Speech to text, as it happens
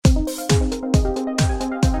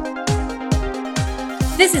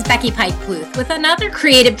This is Becky Pike Bluth with another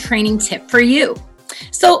creative training tip for you.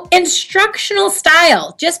 So, instructional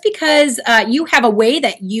style, just because you have a way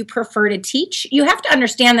that you prefer to teach, you have to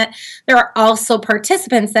understand that there are also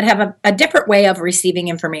participants that have a different way of receiving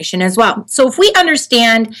information as well. So, if we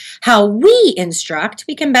understand how we instruct,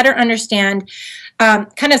 we can better understand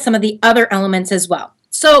kind of some of the other elements as well.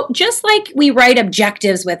 So just like we write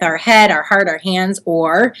objectives with our head, our heart, our hands,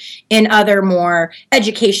 or in other more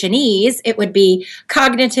educationese, it would be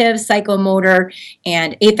cognitive, psychomotor,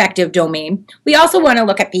 and affective domain. We also want to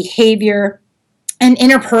look at behavior and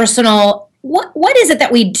interpersonal. What is it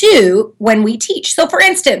that we do when we teach? So for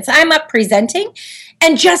instance, I'm up presenting,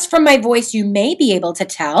 and just from my voice, you may be able to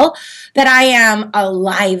tell that I am a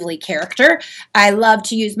lively character. I love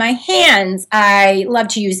to use my hands. I love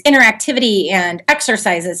to use interactivity and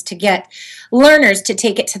exercises to get learners to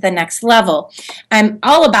take it to the next level. I'm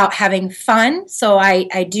all about having fun, so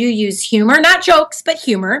I do use humor, not jokes, but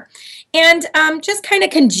humor, and just kind of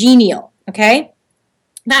congenial, okay?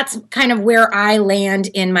 That's kind of where I land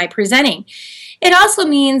in my presenting. It also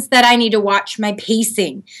means that I need to watch my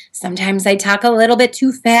pacing. Sometimes I talk a little bit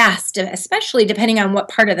too fast, especially depending on what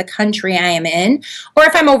part of the country I am in, or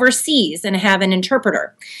if I'm overseas and have an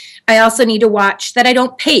interpreter. I also need to watch that I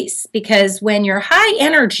don't pace, because when you're high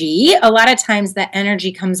energy, a lot of times that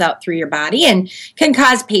energy comes out through your body and can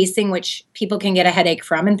cause pacing, which people can get a headache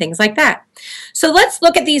from and things like that. So let's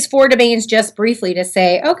look at these 4 domains just briefly to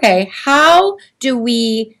say, okay, how do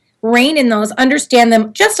we rein in those, understand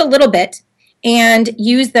them just a little bit, and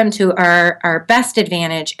use them to our best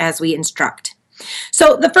advantage as we instruct.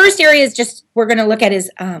 So the first area is just we're going to look at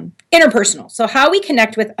is interpersonal. So how we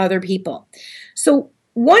connect with other people. So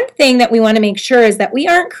one thing that we want to make sure is that we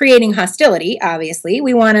aren't creating hostility, obviously.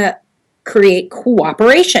 We want to create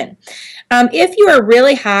cooperation. If you are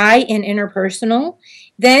really high in interpersonal,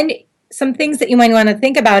 then some things that you might want to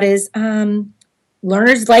think about is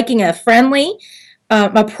learners liking a friendly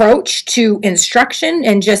approach to instruction,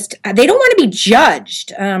 and just they don't want to be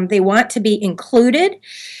judged. They want to be included.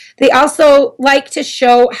 They also like to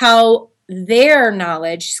show how their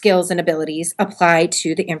knowledge, skills, and abilities apply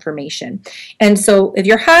to the information. And so if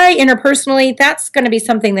you're high interpersonally, that's going to be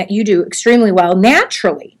something that you do extremely well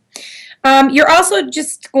naturally. You're also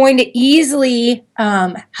just going to easily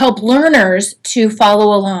help learners to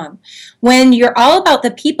follow along. When you're all about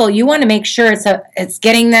the people, you want to make sure it's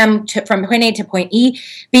getting them from point A to point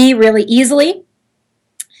B really easily.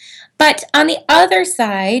 But on the other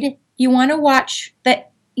side, you want to watch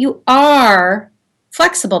that you are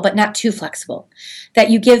flexible, but not too flexible. That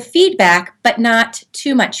you give feedback, but not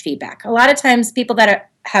too much feedback. A lot of times people that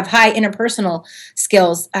have high interpersonal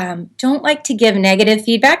skills don't like to give negative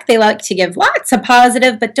feedback. They like to give lots of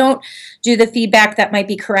positive, but don't do the feedback that might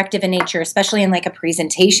be corrective in nature, especially in like a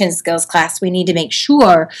presentation skills class. We need to make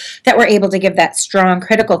sure that we're able to give that strong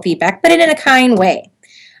critical feedback, but in a kind way.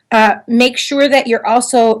 Make sure that you're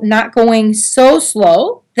also not going so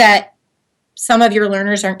slow that some of your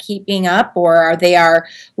learners aren't keeping up, or they are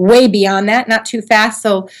way beyond that, not too fast.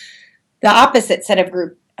 So the opposite set of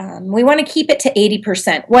group, we want to keep it to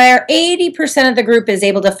 80%, where 80% of the group is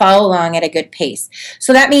able to follow along at a good pace.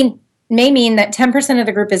 So that may mean that 10% of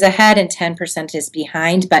the group is ahead and 10% is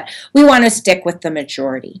behind, but we want to stick with the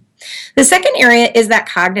majority. The second area is that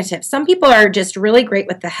cognitive. Some people are just really great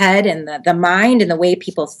with the head and the mind and the way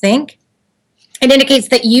people think. It indicates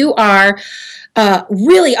that you are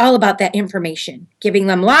really all about that information, giving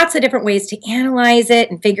them lots of different ways to analyze it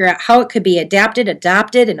and figure out how it could be adapted,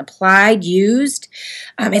 adopted, and applied, used.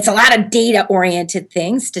 It's a lot of data-oriented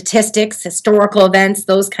things, statistics, historical events,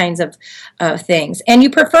 those kinds of things. And you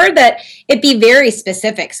prefer that it be very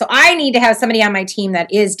specific. So I need to have somebody on my team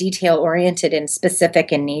that is detail-oriented and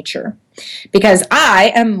specific in nature, because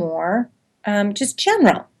I am more just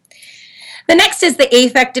general. The next is the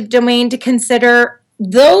affective domain to consider.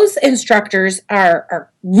 Those instructors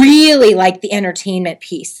are really like the entertainment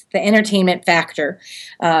piece, the entertainment factor.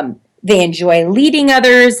 They enjoy leading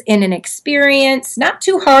others in an experience, not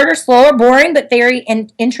too hard or slow or boring, but very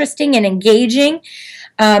interesting and engaging.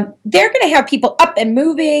 They're going to have people up and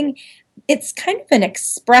moving. It's kind of an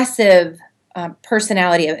expressive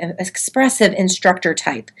personality, an expressive instructor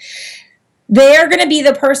type. They're going to be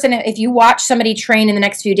the person, if you watch somebody train in the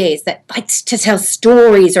next few days, that likes to tell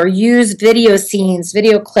stories or use video scenes,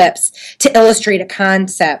 video clips to illustrate a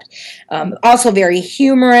concept. Also very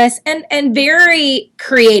humorous and very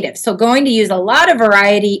creative. So going to use a lot of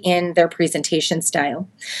variety in their presentation style.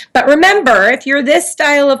 But remember, if you're this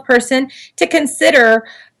style of person, to consider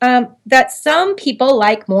that some people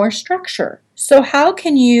like more structure. So how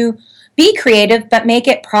can you Be creative, but make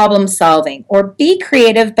it problem solving. Or be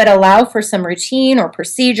creative, but allow for some routine or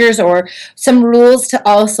procedures or some rules to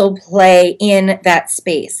also play in that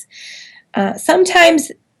space.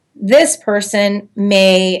 Sometimes this person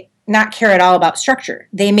may not care at all about structure.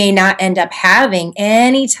 They may not end up having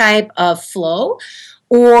any type of flow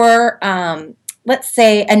or let's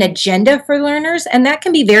say an agenda for learners, and that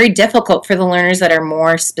can be very difficult for the learners that are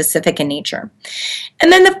more specific in nature.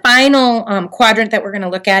 And then the final quadrant that we're going to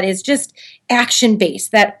look at is just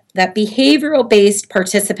action-based, that behavioral-based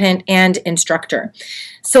participant and instructor.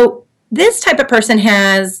 So this type of person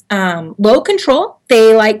has low control.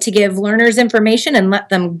 They like to give learners information and let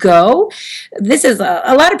them go. This is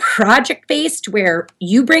a lot of project-based where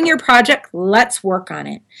you bring your project, let's work on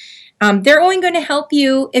it. They're only going to help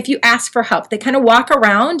you if you ask for help. They kind of walk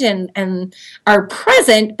around and are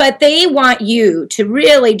present, but they want you to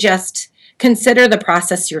really just consider the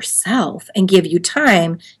process yourself and give you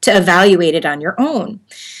time to evaluate it on your own.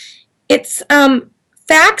 It's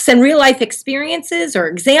facts and real life experiences or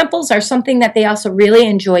examples are something that they also really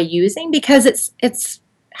enjoy using because it's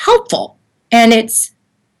helpful and it's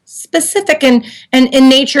specific and in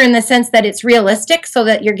nature in the sense that it's realistic so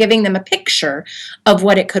that you're giving them a picture of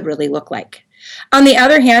what it could really look like. On the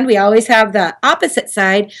other hand, we always have the opposite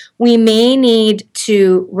side. We may need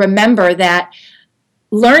to remember that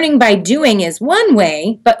learning by doing is one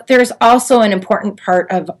way, but there's also an important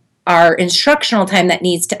part of our instructional time that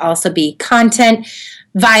needs to also be content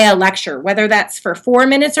via lecture, whether that's for 4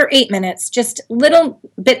 minutes or 8 minutes. Just little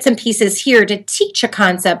bits and pieces here to teach a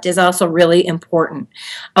concept is also really important.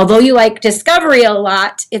 Although you like discovery a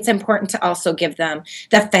lot, it's important to also give them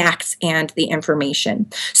the facts and the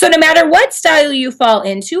information. So no matter what style you fall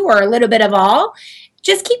into, or a little bit of all,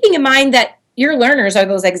 just keeping in mind that your learners are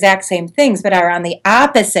those exact same things, but are on the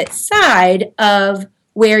opposite side of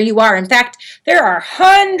where you are. In fact, there are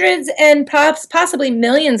hundreds and possibly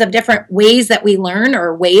millions of different ways that we learn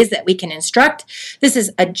or ways that we can instruct. This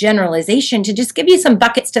is a generalization to just give you some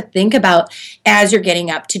buckets to think about as you're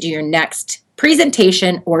getting up to do your next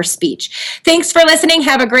presentation or speech. Thanks for listening.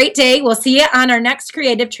 Have a great day. We'll see you on our next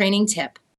creative training tip.